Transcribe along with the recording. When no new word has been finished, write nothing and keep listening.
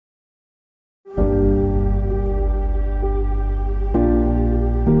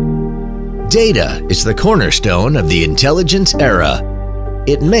Data is the cornerstone of the intelligence era.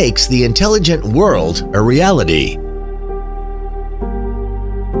 It makes the intelligent world a reality.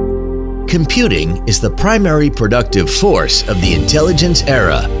 Computing is the primary productive force of the intelligence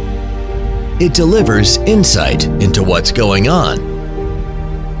era. It delivers insight into what's going on.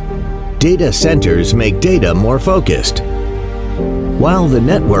 Data centers make data more focused, while the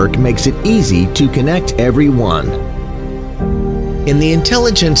network makes it easy to connect everyone. In the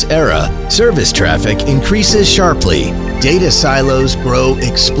intelligence era, service traffic increases sharply, data silos grow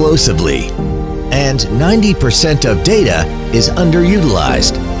explosively, and 90% of data is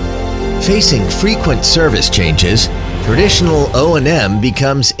underutilized. Facing frequent service changes, traditional O&M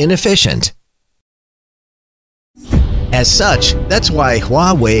becomes inefficient. As such, that's why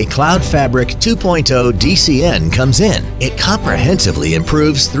Huawei CloudFabric 2.0 DCN comes in. It comprehensively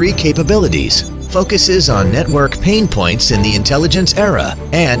improves three capabilities, focuses on network pain points in the intelligence era,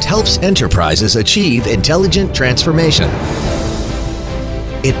 and helps enterprises achieve intelligent transformation.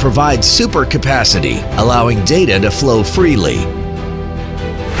 It provides super capacity, allowing data to flow freely.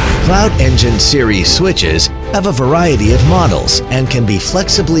 Cloud Engine series switches have a variety of models and can be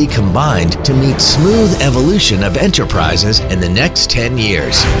flexibly combined to meet smooth evolution of enterprises in the next 10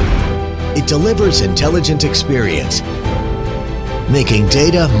 years. It delivers intelligent experience, making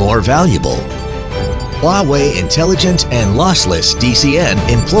data more valuable. Huawei Intelligent and Lossless DCN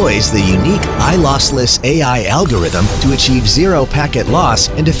employs the unique iLossless AI algorithm to achieve zero packet loss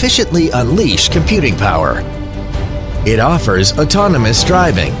and efficiently unleash computing power. It offers autonomous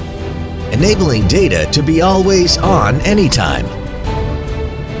driving, enabling data to be always on anytime.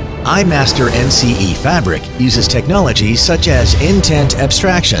 iMaster NCE Fabric uses technologies such as intent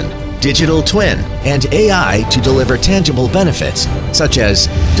abstraction, digital twin, and AI to deliver tangible benefits such as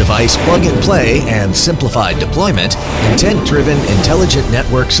device plug-and-play and simplified deployment, intent-driven intelligent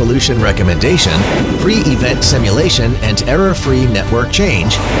network solution recommendation, pre-event simulation and error-free network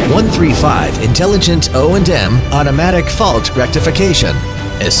change, 135 intelligent O&M automatic fault rectification.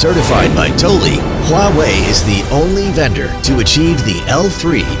 As certified by TOLI, Huawei is the only vendor to achieve the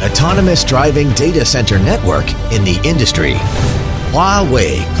L3 autonomous driving data center network in the industry.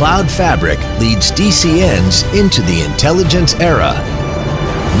 Huawei CloudFabric leads DCNs into the intelligence era,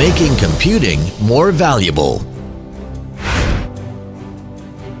 making computing more valuable.